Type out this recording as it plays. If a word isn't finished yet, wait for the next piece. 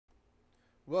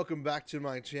Welcome back to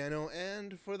my channel,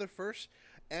 and for the first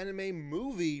anime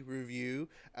movie review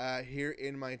here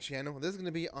in my channel, this is going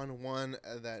to be on one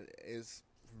that is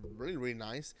really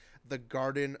nice, The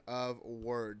Garden of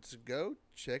Words. Go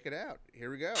check it out. Here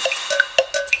we go.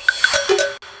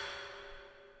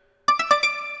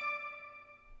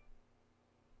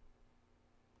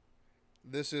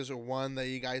 This is one that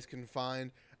you guys can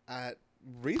find at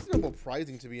reasonable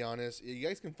pricing, to be honest. You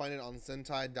guys can find it on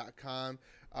Sentai.com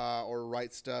or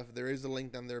Right Stuff. There is a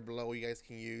link down there below you guys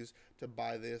can use to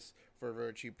buy this for a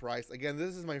very cheap price. Again,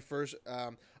 this is my first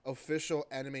official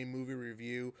anime movie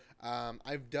review.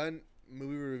 I've done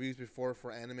movie reviews before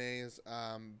for animes,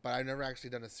 but I've never actually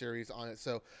done a series on it.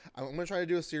 So I'm going to try to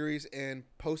do a series and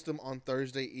post them on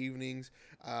Thursday evenings,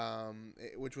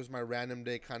 which was my random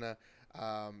day kind of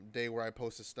day where I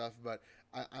posted stuff. But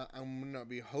I'm going to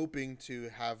be hoping to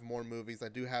have more movies. I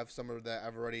do have some of that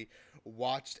I've already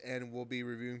watched and will be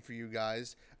reviewing for you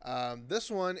guys.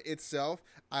 This one itself,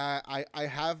 I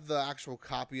have the actual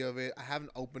copy of it. I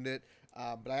haven't opened it,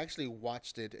 but I actually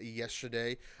watched it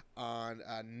yesterday on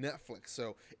Netflix.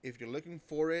 So if you're looking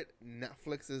for it,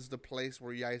 Netflix is the place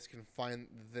where you guys can find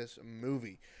this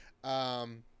movie.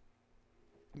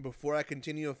 Before I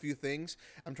continue, a few things.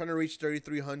 I'm trying to reach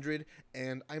 3,300,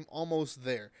 and I'm almost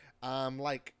there. I'm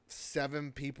like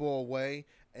 7 people away,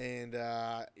 and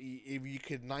if you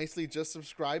could nicely just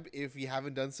subscribe if you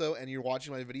haven't done so and you're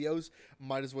watching my videos,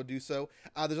 might as well do so.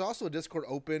 There's also a Discord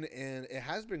open, and it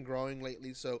has been growing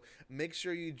lately, so make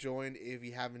sure you join if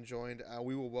you haven't joined.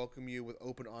 We will welcome you with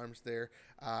open arms there.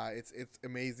 It's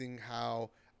amazing how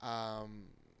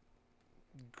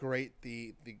great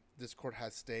the Discord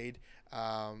has stayed,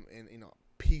 and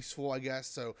peaceful, I guess.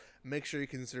 So make sure you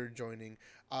consider joining.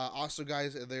 Also,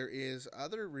 guys, there is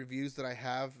other reviews that I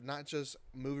have, not just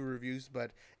movie reviews,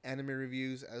 but anime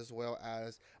reviews as well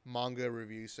as manga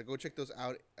reviews. So go check those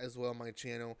out as well on my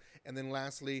channel. And then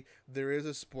lastly, there is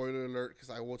a spoiler alert because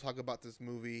I will talk about this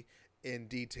movie in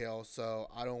detail. So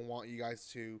I don't want you guys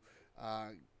to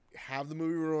have the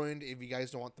movie ruined if you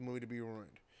guys don't want the movie to be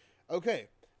ruined. Okay.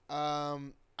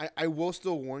 I will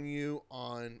still warn you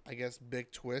on, I guess,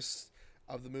 big twists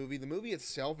of the movie. The movie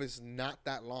itself is not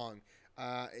that long.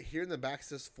 Here in the back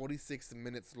says 46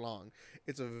 minutes long.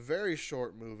 It's a very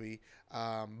short movie.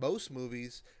 Most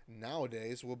movies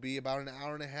nowadays will be about an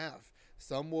hour and a half.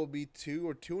 Some will be 2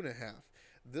 or 2.5.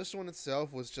 This one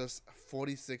itself was just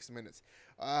 46 minutes.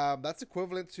 That's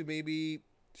equivalent to maybe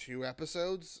 2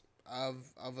 episodes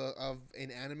of an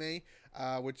anime,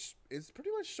 which is pretty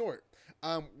much short.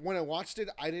 When I watched it,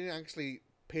 I didn't actually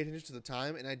pay attention to the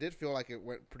time, and I did feel like it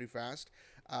went pretty fast.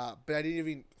 But I didn't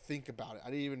even think about it.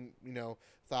 I didn't even,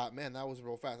 thought, man, that was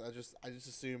real fast. I just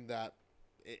assumed that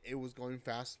it was going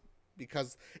fast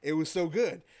because it was so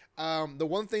good. The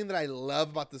one thing that I love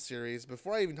about the series,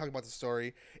 before I even talk about the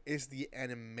story, is the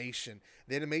animation.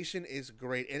 The animation is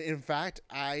great, and in fact,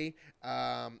 I,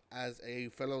 as a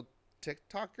fellow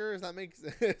TikToker, is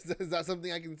that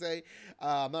something I can say?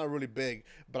 I'm not really big,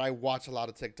 but I watch a lot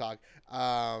of TikTok.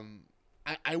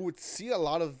 I would see a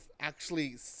lot of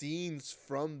actually scenes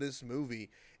from this movie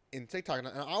in TikTok, and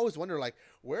I always wonder, like,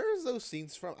 where is those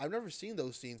scenes from? I've never seen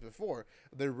those scenes before.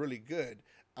 They're really good.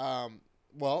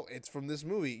 Well, it's from this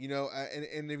movie,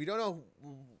 and if you don't know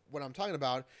what I'm talking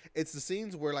about, it's the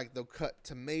scenes where, like, they'll cut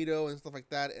tomato and stuff like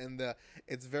that, and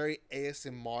it's very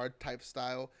ASMR type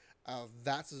style.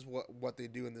 That's is what they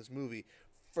do in this movie.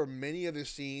 For many of the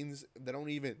scenes, they don't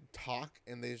even talk,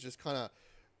 and they just kind of,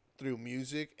 through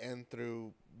music and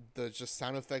through the just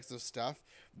sound effects of stuff,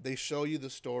 they show you the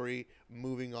story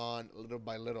moving on little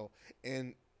by little.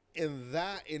 And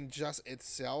that in just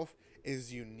itself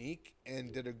is unique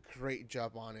and did a great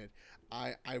job on it.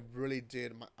 I really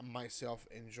did myself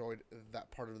enjoyed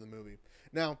that part of the movie.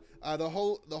 Now, the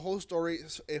whole story,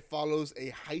 it follows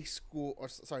a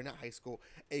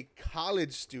a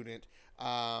college student,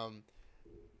 Takao,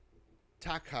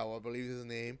 I believe is his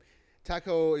name.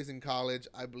 Takao is in college.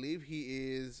 I believe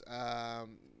he is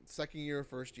second year or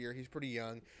first year. He's pretty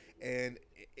young, and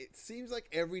it seems like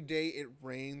every day it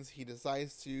rains, he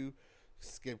decides to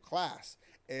skip class,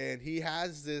 and he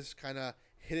has this kind of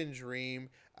hidden dream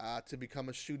to become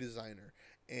a shoe designer.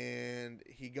 And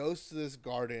he goes to this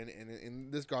garden, and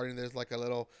in this garden there's like a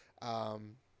little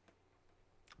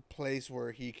place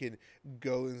where he can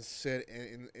go and sit,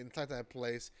 and inside that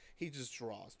place he just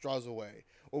draws away.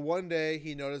 Well, one day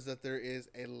he noticed that there is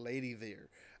a lady there.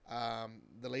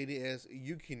 The lady is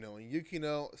Yukino, and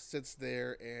Yukino sits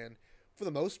there, and for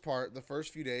the most part, the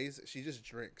first few days she just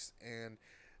drinks, and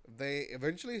they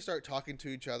eventually start talking to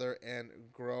each other and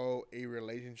grow a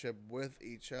relationship with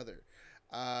each other.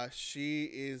 She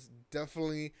is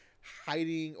definitely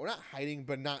hiding, or not hiding,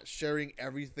 but not sharing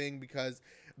everything because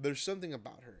there's something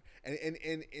about her.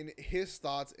 And his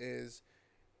thoughts is,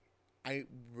 I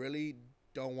really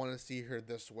don't want to see her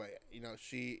this way. You know,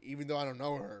 she, even though I don't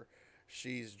know her,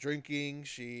 she's drinking,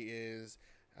 she is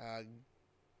uh,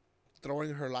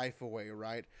 throwing her life away,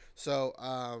 right? So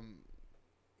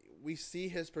we see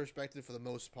his perspective for the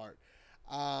most part.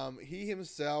 He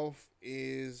himself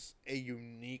is a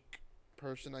unique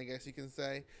person, I guess you can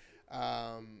say,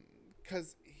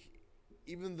 because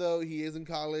even though he is in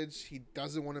college, he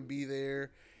doesn't want to be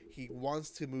there. He wants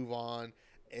to move on,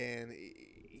 and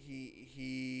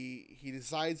he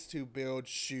decides to build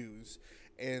shoes,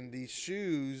 and these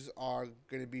shoes are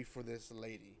going to be for this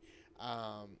lady.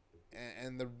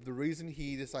 And the reason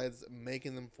he decides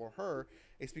making them for her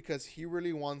is because he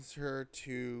really wants her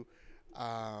to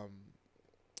um,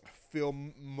 feel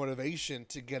motivation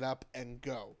to get up and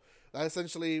go. That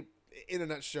essentially, in a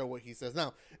nutshell, what he says.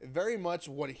 Now, very much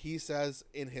what he says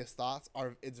in his thoughts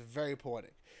are, it's very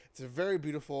poetic. It's very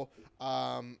beautiful.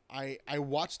 I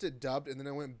watched it dubbed, and then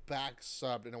I went back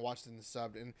subbed, and I watched it in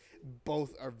subbed, and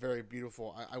both are very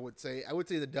beautiful. I would say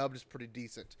the dubbed is pretty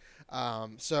decent.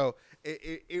 So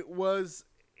it was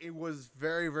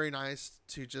very, very nice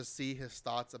to just see his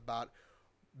thoughts about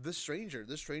the stranger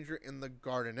in the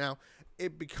garden. Now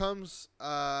it becomes,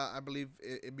 I believe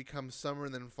it becomes summer,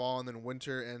 and then fall, and then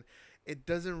winter, and it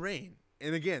doesn't rain.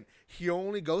 And again, he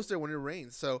only goes there when it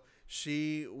rains. So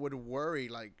she would worry,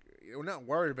 like, well, not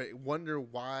worry, but wonder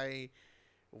why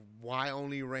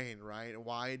only rain, right?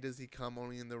 Why does he come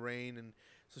only in the rain? And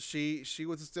so she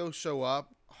would still show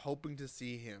up, hoping to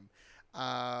see him.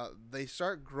 They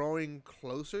start growing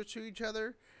closer to each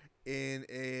other in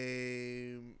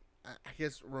a, I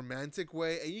guess, romantic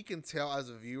way, and you can tell as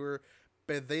a viewer,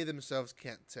 but they themselves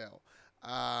can't tell.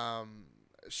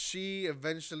 She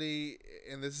eventually,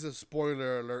 and this is a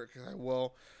spoiler alert because I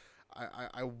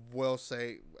will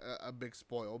say a big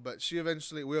spoil, but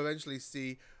we'll eventually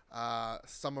see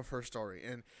some of her story,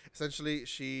 and essentially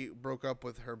she broke up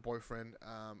with her boyfriend,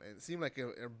 and it seemed like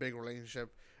a big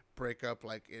relationship breakup,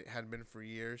 like it had been for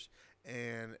years,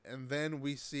 and then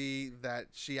we see that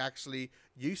she actually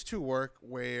used to work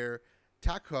where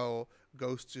Taco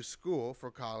goes to school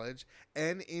for college,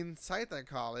 and inside that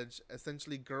college,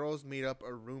 essentially girls made up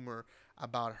a rumor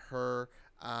about her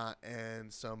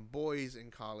and some boys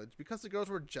in college because the girls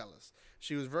were jealous.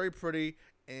 She was very pretty,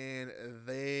 and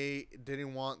they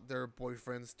didn't want their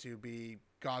boyfriends to be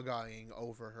gagaing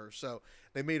over her. So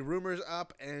they made rumors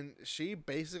up, and she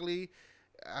basically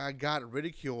got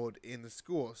ridiculed in the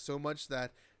school so much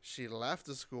that she left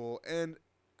the school. And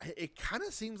it kind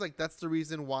of seems like that's the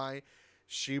reason why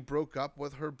she broke up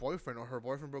with her boyfriend, or her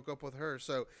boyfriend broke up with her.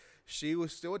 So she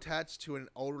was still attached to an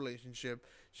old relationship.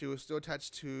 She was still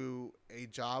attached to a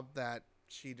job that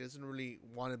she doesn't really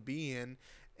want to be in.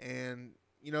 And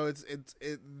you know,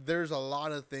 there's a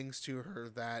lot of things to her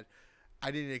that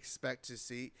I didn't expect to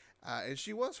see. And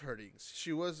she was hurting.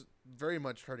 She was very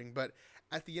much hurting. But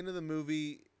at the end of the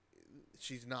movie,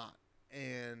 she's not.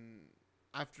 And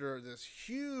after this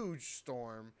huge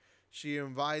storm, she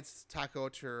invites Taco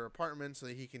to her apartment so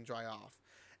that he can dry off.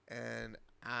 And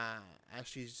as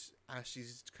she's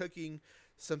cooking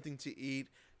something to eat,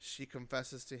 she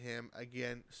confesses to him,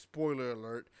 again, spoiler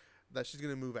alert, that she's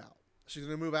gonna move out. She's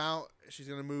gonna move out. She's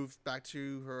gonna move back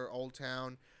to her old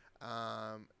town,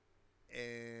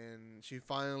 and she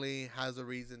finally has a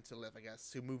reason to live, I guess,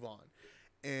 to move on.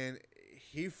 And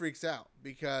he freaks out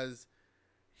because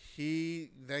he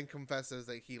then confesses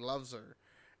that he loves her,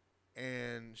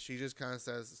 and she just kind of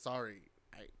says, sorry,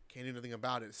 I can't do nothing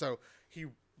about it. So he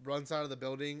runs out of the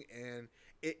building, and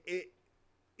it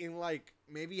in like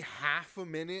maybe half a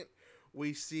minute,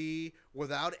 we see,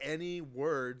 without any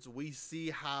words, we see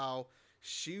how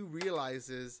she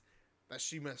realizes that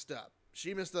she messed up.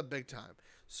 She messed up big time.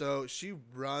 So she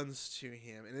runs to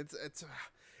him, and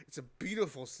it's a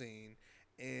beautiful scene.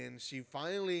 And she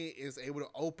finally is able to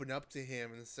open up to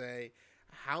him and say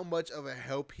how much of a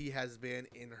help he has been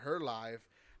in her life,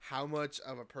 how much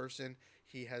of a person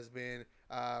he has been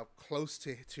close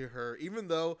to her, even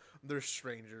though they're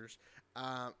strangers.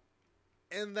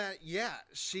 And that, yeah,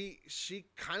 she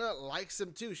kind of likes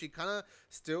him too. She kind of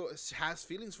still has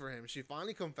feelings for him. She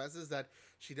finally confesses that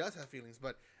she does have feelings.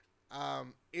 But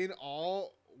in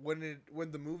all, when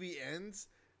the movie ends,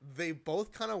 they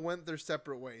both kind of went their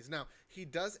separate ways. Now, he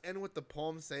does end with the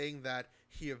poem saying that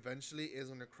he eventually is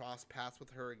going to cross paths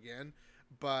with her again,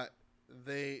 but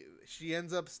she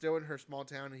ends up still in her small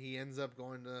town, and he ends up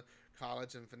going to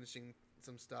college and finishing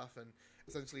some stuff and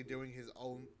essentially doing his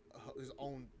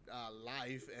own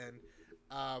life. And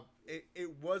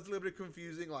It was a little bit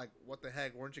confusing. Like, what the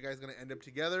heck? Weren't you guys gonna end up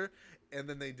together? And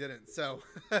then they didn't. So,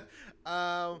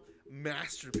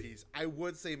 masterpiece. I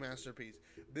would say masterpiece.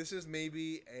 This is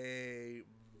maybe a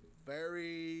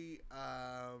very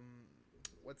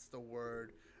what's the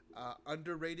word?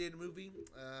 Underrated movie.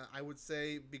 I would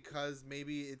say because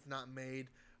maybe it's not made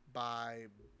by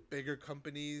bigger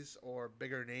companies or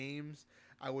bigger names.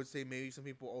 I would say maybe some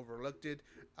people overlooked it.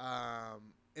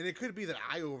 And it could be that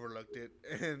I overlooked it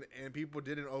and people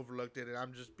didn't overlook it and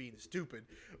I'm just being stupid.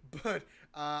 But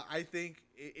I think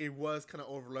it was kind of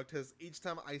overlooked because each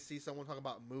time I see someone talk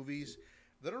about movies,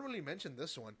 they don't really mention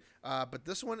this one. But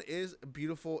this one is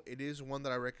beautiful. It is one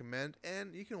that I recommend,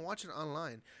 and you can watch it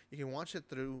online. You can watch it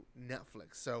through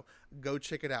Netflix. So go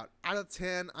check it out. Out of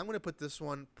 10, I'm going to put this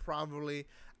one probably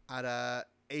at a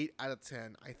 8 out of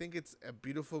 10. I think it's a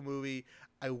beautiful movie.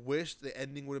 I wish the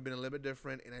ending would have been a little bit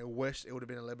different, and I wish it would have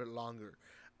been a little bit longer.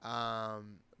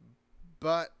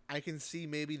 But I can see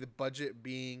maybe the budget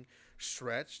being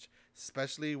stretched,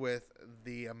 especially with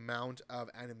the amount of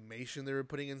animation they were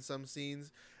putting in some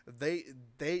scenes. They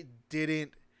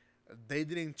didn't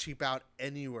cheap out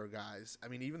anywhere, guys. I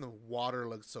mean, even the water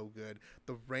looked so good.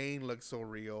 The rain looked so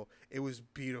real. It was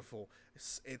beautiful.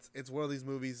 It's one of these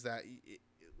movies that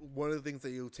one of the things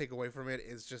that you take away from it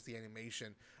is just the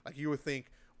animation. Like, you would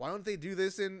think, why don't they do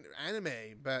this in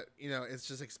anime? But, you know, it's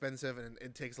just expensive and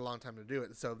it takes a long time to do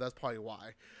it. So that's probably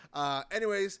why.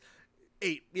 Anyways,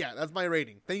 8. Yeah, that's my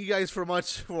rating. Thank you guys so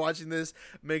much for watching this.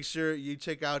 Make sure you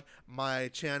check out my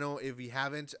channel if you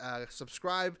haven't.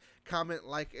 Subscribe, comment,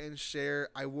 like, and share.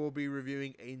 I will be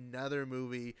reviewing another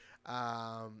movie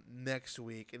next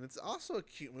week. And it's also a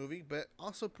cute movie, but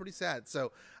also pretty sad.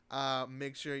 So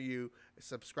make sure you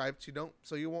subscribe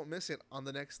so you won't miss it on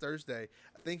the next Thursday.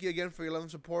 Thank you again for your love and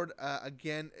support.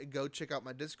 Again, go check out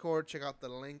my Discord. Check out the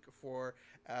link for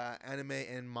anime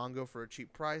and manga for a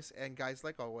cheap price. And guys,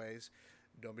 like always,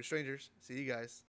 don't be strangers. See you guys.